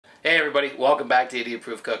Hey everybody, welcome back to Idiot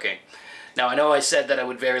Proof Cooking. Now I know I said that I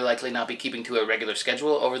would very likely not be keeping to a regular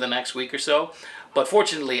schedule over the next week or so, but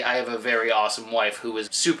fortunately I have a very awesome wife who is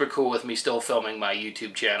super cool with me still filming my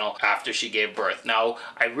YouTube channel after she gave birth. Now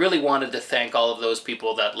I really wanted to thank all of those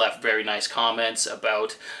people that left very nice comments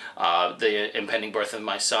about the impending birth of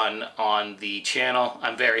my son on the channel.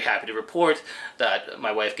 I'm very happy to report that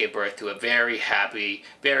my wife gave birth to a very happy,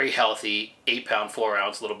 very healthy 8-pound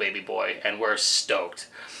 4-ounce little baby boy, and we're stoked.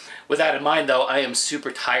 With that in mind though, I am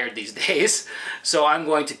super tired these days, so I'm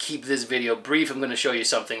going to keep this video brief. I'm going to show you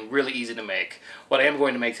something really easy to make. What I am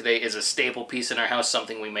going to make today is a staple piece in our house,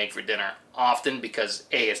 something we make for dinner often because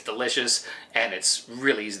A, it's delicious and it's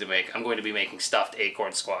really easy to make. I'm going to be making stuffed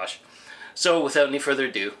acorn squash. So without any further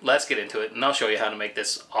ado, let's get into it and I'll show you how to make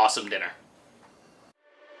this awesome dinner.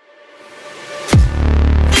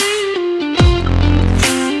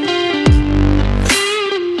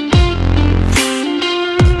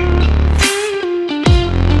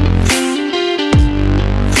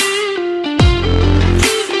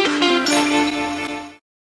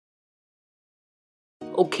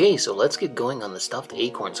 Okay, so let's get going on the stuffed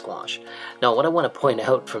acorn squash. Now what I want to point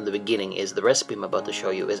out from the beginning is the recipe I'm about to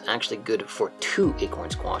show you is actually good for 2 acorn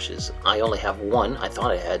squashes. I only have 1. I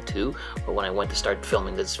thought I had 2, but when I went to start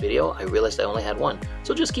filming this video, I realized I only had 1.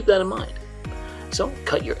 So just keep that in mind. So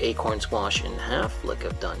cut your acorn squash in half like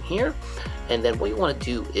I've done here. And then what you want to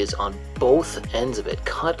do is on both ends of it,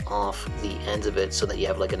 cut off the ends of it so that you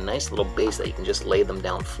have like a nice little base that you can just lay them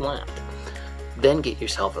down flat. Then get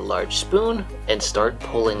yourself a large spoon and start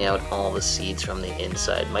pulling out all the seeds from the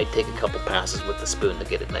inside. Might take a couple passes with the spoon to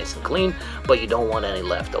get it nice and clean, but you don't want any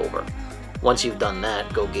left over. Once you've done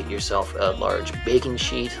that, go get yourself a large baking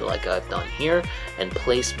sheet like I've done here and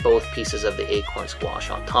place both pieces of the acorn squash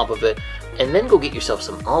on top of it, and then go get yourself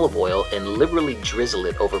some olive oil and liberally drizzle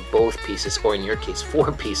it over both pieces, or in your case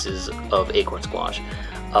 4 pieces of acorn squash.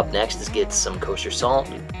 Up next is get some kosher salt,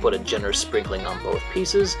 put a generous sprinkling on both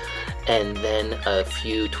pieces, and then a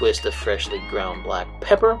few twists of freshly ground black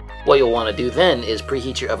pepper. What you'll want to do then is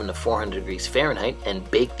preheat your oven to 400 degrees Fahrenheit and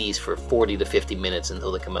bake these for 40 to 50 minutes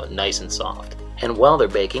until they come out nice and soft. And while they're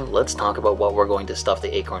baking, let's talk about what we're going to stuff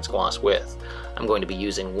the acorn squash with. I'm going to be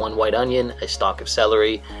using 1 white onion, a stalk of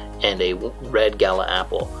celery, and a red gala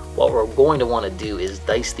apple. What we're going to want to do is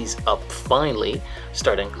dice these up finely,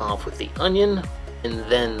 starting off with the onion, and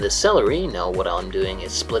then the celery. Now what I'm doing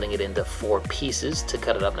is splitting it into 4 pieces to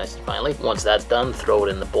cut it up nice and finely. Once that's done, throw it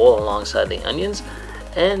in the bowl alongside the onions.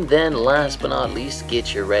 And then last but not least,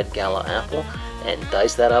 get your red gala apple and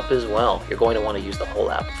dice that up as well. You're going to want to use the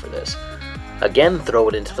whole apple for this. Again, throw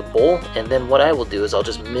it into the bowl, and then what I will do is I'll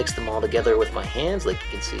just mix them all together with my hands like you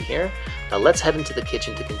can see here. Now let's head into the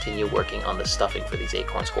kitchen to continue working on the stuffing for these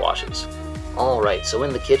acorn squashes. Alright, so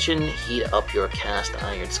in the kitchen, heat up your cast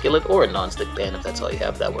iron skillet or a non-stick pan if that's all you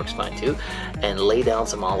have, that works fine too, and lay down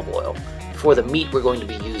some olive oil. For the meat, we're going to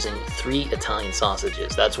be using 3 Italian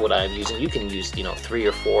sausages. That's what I'm using. You can use, 3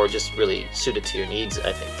 or 4, just really suited to your needs.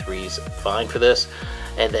 I think 3 is fine for this.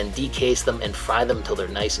 And then decase them and fry them until they're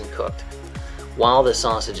nice and cooked. While the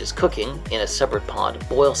sausage is cooking, in a separate pot,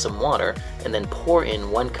 boil some water and then pour in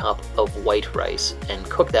 1 cup of white rice and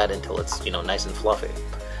cook that until it's, nice and fluffy.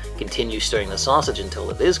 Continue stirring the sausage until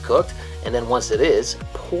it is cooked, and then once it is,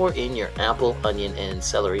 pour in your apple, onion, and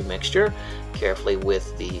celery mixture carefully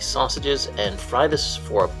with the sausages and fry this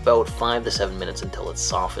for about 5 to 7 minutes until it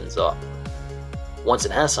softens up. Once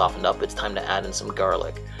it has softened up, it's time to add in some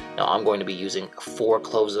garlic. Now I'm going to be using 4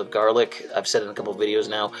 cloves of garlic. I've said in a couple of videos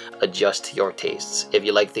now, adjust to your tastes. If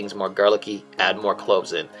you like things more garlicky, add more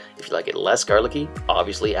cloves in. If you like it less garlicky,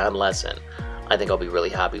 obviously add less in. I think I'll be really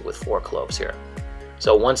happy with 4 cloves here.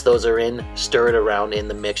 So once those are in, stir it around in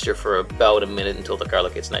the mixture for about a minute until the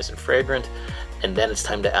garlic gets nice and fragrant, and then it's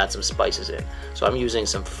time to add some spices in. So I'm using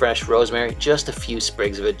some fresh rosemary, just a few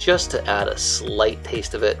sprigs of it, just to add a slight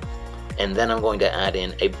taste of it. And then I'm going to add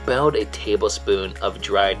in about a tablespoon of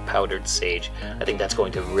dried powdered sage. I think that's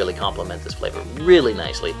going to really complement this flavor really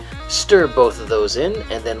nicely. Stir both of those in,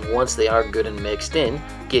 and then once they are good and mixed in,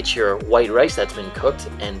 get your white rice that's been cooked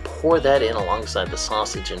and pour that in alongside the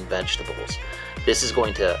sausage and vegetables. This is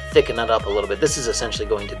going to thicken it up a little bit. This is essentially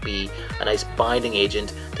going to be a nice binding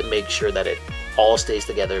agent to make sure that it all stays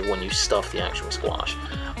together when you stuff the actual squash.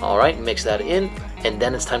 Alright, mix that in, and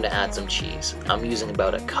then it's time to add some cheese. I'm using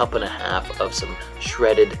about 1.5 cups of some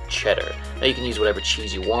shredded cheddar. Now you can use whatever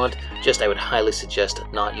cheese you want, just I would highly suggest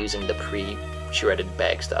not using the pre-shredded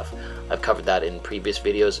bag stuff. I've covered that in previous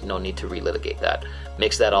videos, no need to relitigate that.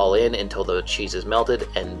 Mix that all in until the cheese is melted,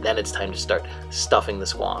 and then it's time to start stuffing the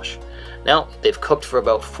squash. Now, they've cooked for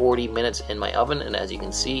about 40 minutes in my oven, and as you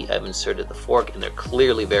can see, I've inserted the fork, and they're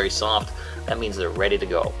clearly very soft. That means they're ready to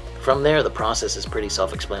go. From there, the process is pretty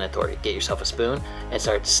self-explanatory. Get yourself a spoon and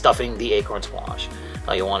start stuffing the acorn squash.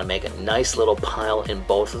 Now you'll want to make a nice little pile in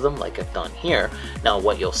both of them like I've done here. Now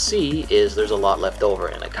what you'll see is there's a lot left over,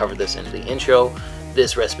 and I covered this in the intro.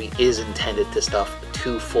 This recipe is intended to stuff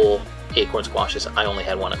 2 full acorn squashes. I only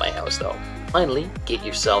had one at my house though. Finally, get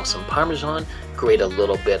yourself some Parmesan, grate a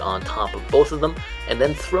little bit on top of both of them, and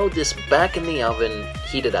then throw this back in the oven,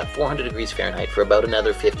 heated at 400 degrees Fahrenheit for about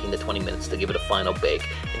another 15 to 20 minutes to give it a final bake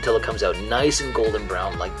until it comes out nice and golden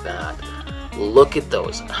brown like that. Look at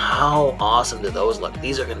those. How awesome do those look?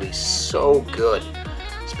 These are going to be so good.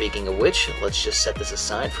 Speaking of which, let's just set this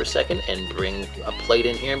aside for a second and bring a plate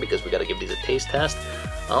in here because we got to give these a taste test.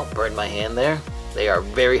 Oh, burned my hand there. They are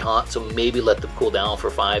very hot, so maybe let them cool down for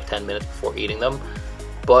 5-10 minutes before eating them.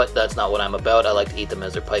 But that's not what I'm about. I like to eat them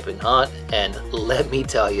as they're piping hot, and let me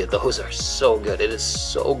tell you, those are so good. It is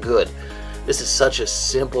so good. This is such a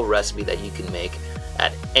simple recipe that you can make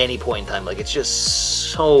at any point in time. Like, it's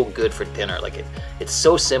just so good for dinner. Like, it's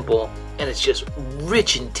so simple, and it's just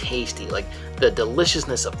rich and tasty. Like, the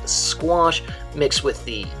deliciousness of the squash mixed with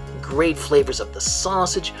the great flavors of the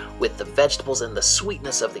sausage, with the vegetables and the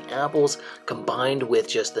sweetness of the apples, combined with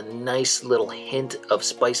just the nice little hint of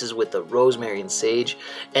spices with the rosemary and sage,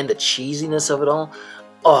 and the cheesiness of it all.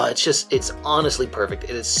 Oh, it's honestly perfect.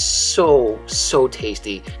 It is so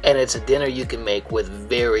tasty, and it's a dinner you can make with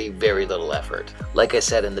very little effort. Like I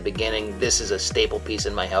said in the beginning, this is a staple piece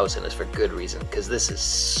in my house, and it's for good reason, because this is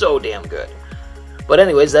so damn good. But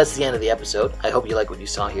anyways, that's the end of the episode. I hope you like what you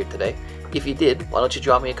saw here today. If you did, why don't you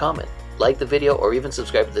drop me a comment, like the video, or even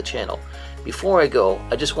subscribe to the channel. Before I go,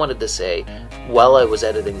 I just wanted to say, while I was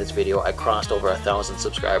editing this video, I crossed over 1,000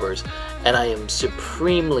 subscribers, and I am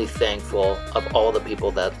supremely thankful of all the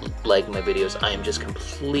people that like my videos. I am just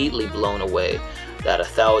completely blown away that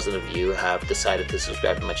 1,000 of you have decided to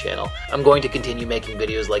subscribe to my channel. I'm going to continue making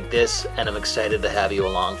videos like this, and I'm excited to have you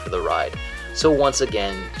along for the ride. So once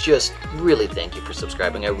again, just really thank you for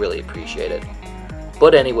subscribing. I really appreciate it.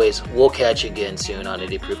 But anyways, we'll catch you again soon on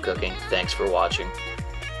Indie Proof Cooking. Thanks for watching.